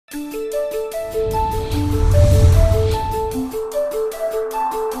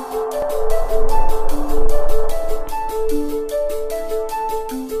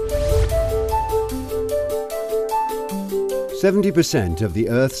70% of the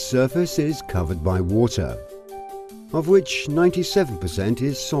Earth's surface is covered by water, of which 97%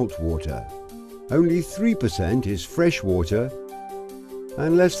 is salt water. Only 3% is fresh water,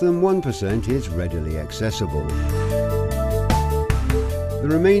 and less than 1% is readily accessible. The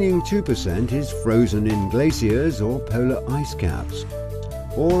remaining 2% is frozen in glaciers or polar ice caps,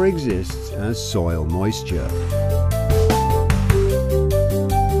 or exists as soil moisture.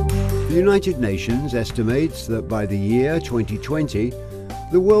 The United Nations estimates that by the year 2020,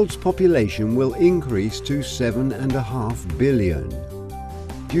 the world's population will increase to 7.5 billion.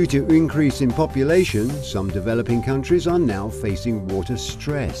 Due to increase in population, some developing countries are now facing water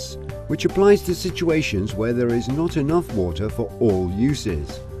stress, which applies to situations where there is not enough water for all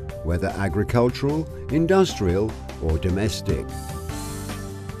uses, whether agricultural, industrial, or domestic.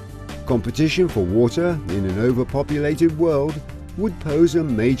 Competition for water in an overpopulated world would pose a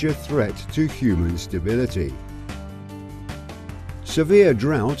major threat to human stability. Severe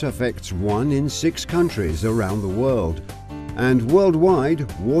drought affects 1 in 6 countries around the world, and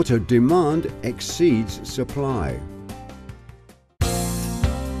worldwide water demand exceeds supply.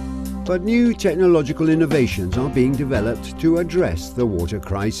 But new technological innovations are being developed to address the water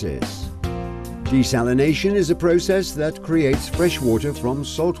crisis. Desalination is a process that creates fresh water from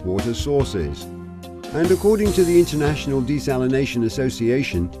saltwater sources. And according to the International Desalination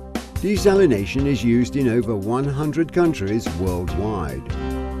Association, desalination is used in over 100 countries worldwide.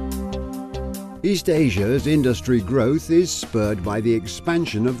 East Asia's industry growth is spurred by the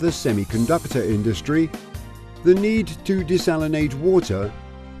expansion of the semiconductor industry, the need to desalinate water,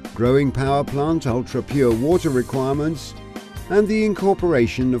 growing power plant ultra-pure water requirements, and the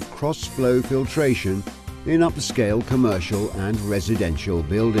incorporation of cross-flow filtration in upscale commercial and residential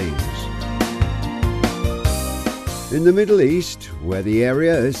buildings. In the Middle East, where the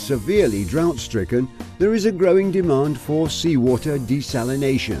area is severely drought-stricken, there is a growing demand for seawater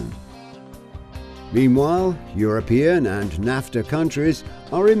desalination. Meanwhile, European and NAFTA countries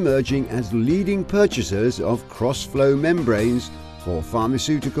are emerging as leading purchasers of cross-flow membranes for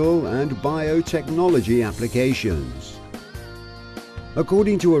pharmaceutical and biotechnology applications.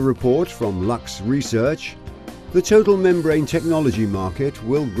 According to a report from Lux Research, the total membrane technology market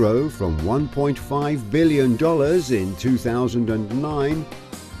will grow from $1.5 billion in 2009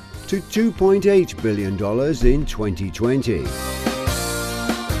 to $2.8 billion in 2020.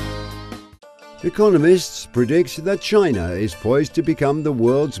 Economists predict that China is poised to become the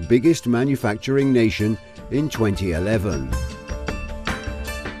world's biggest manufacturing nation in 2011.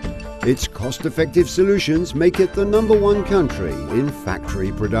 Its cost-effective solutions make it the #1 country in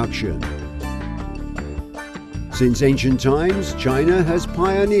factory production. Since ancient times, China has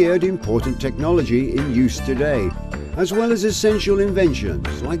pioneered important technology in use today, as well as essential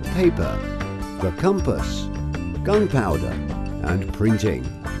inventions like paper, the compass, gunpowder, and printing.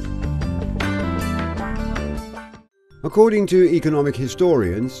 According to economic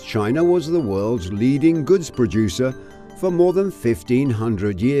historians, China was the world's leading goods producer for more than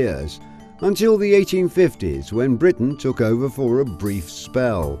 1,500 years, until the 1850s, when Britain took over for a brief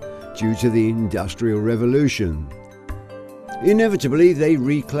spell due to the Industrial Revolution. Inevitably, they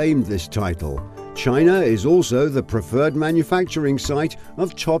reclaimed this title. China is also the preferred manufacturing site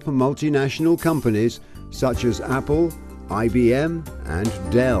of top multinational companies such as Apple, IBM, and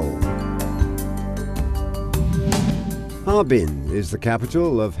Dell. Harbin is the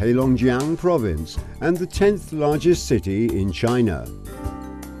capital of Shandong Province and the 10th largest city in China.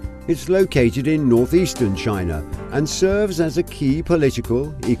 It's located in northeastern China and serves as a key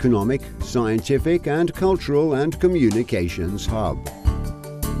political, economic, scientific, and cultural and communications hub.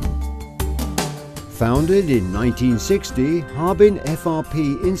 Founded in 1960, Harbin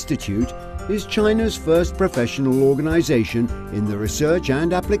FRP Institute is China's first professional organization in the research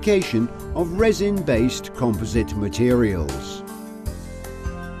and application of resin-based composite materials.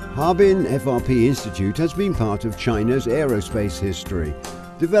 Harbin FRP Institute has been part of China's aerospace history,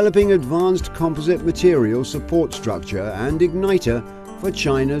 developing advanced composite material support structure and igniter for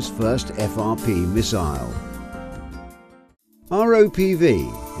China's first FRP missile. ROPV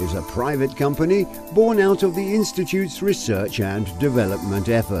is a private company born out of the Institute's research and development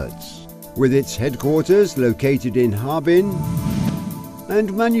efforts, with its headquarters located in Harbin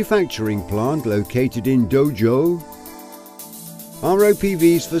and manufacturing plant located in Dezhou.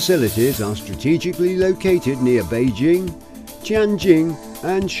 ROPV's facilities are strategically located near Beijing, Tianjin,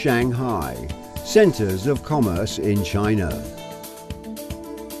 and Shanghai, centers of commerce in China.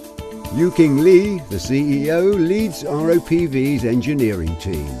 Yuqing Li, the CEO, leads ROPV's engineering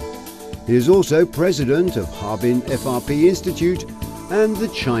team. He is also president of Harbin FRP Institute and the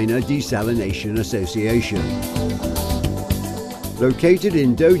China Desalination Association. Located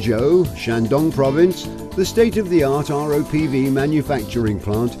in Dezhou, Shandong Province, the state-of-the-art ROPV manufacturing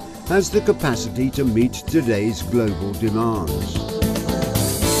plant has the capacity to meet today's global demands.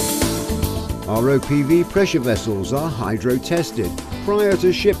 ROPV pressure vessels are hydro-tested prior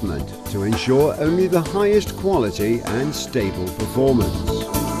to shipment to ensure only the highest quality and stable performance.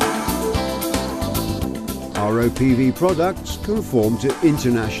 ROPV products conform to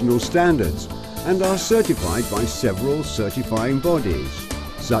international standards and are certified by several certifying bodies,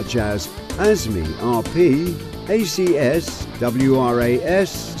 such as ASME RP, ACS, WRAS,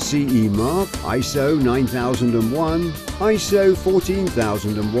 CE Mark, ISO 9001, ISO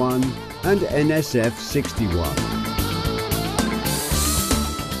 14001 and NSF 61.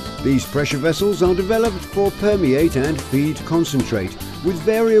 These pressure vessels are developed for permeate and feed concentrate with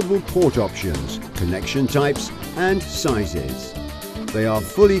variable port options, connection types and sizes. They are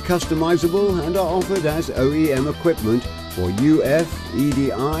fully customizable and are offered as OEM equipment for UF,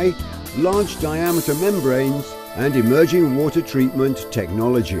 EDI, large diameter membranes and emerging water treatment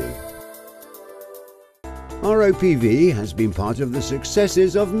technology. ROPV has been part of the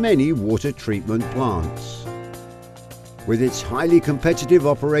successes of many water treatment plants. With its highly competitive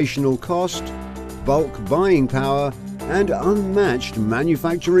operational cost, bulk buying power and unmatched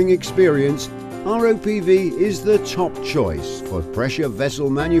manufacturing experience, ROPV is the top choice for pressure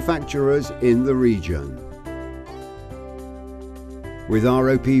vessel manufacturers in the region. With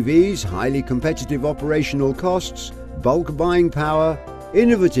ROPV's highly competitive operational costs, bulk buying power,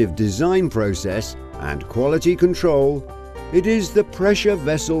 innovative design process and quality control, it is the pressure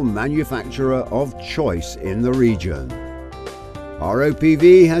vessel manufacturer of choice in the region.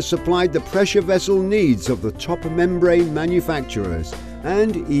 ROPV has supplied the pressure vessel needs of the top membrane manufacturers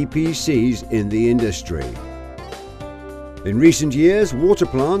and EPCs in the industry. In recent years, water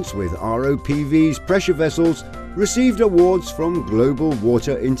plants with ROPV's pressure vessels received awards from Global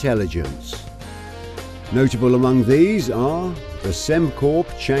Water Intelligence. Notable among these are the Sembcorp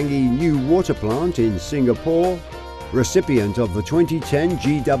Changi New Water Plant in Singapore, recipient of the 2010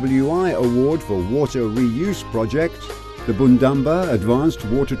 GWI Award for Water Reuse Project, the Bundamba Advanced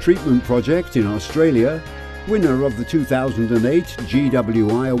Water Treatment Project in Australia, winner of the 2008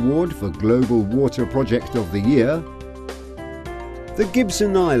 GWI Award for Global Water Project of the Year, the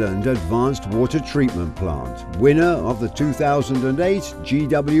Gibson Island Advanced Water Treatment Plant, winner of the 2008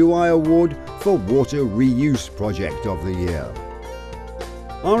 GWI Award for Water Reuse Project of the Year.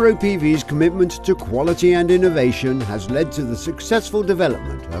 ROPV's commitment to quality and innovation has led to the successful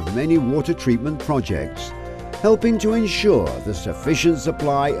development of many water treatment projects, helping to ensure the sufficient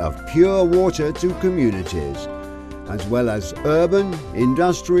supply of pure water to communities, as well as urban,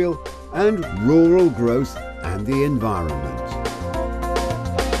 industrial and rural growth and the environment.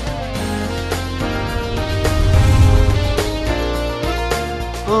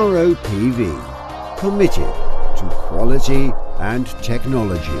 ROPV, committed to quality and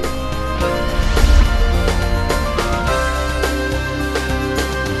technology.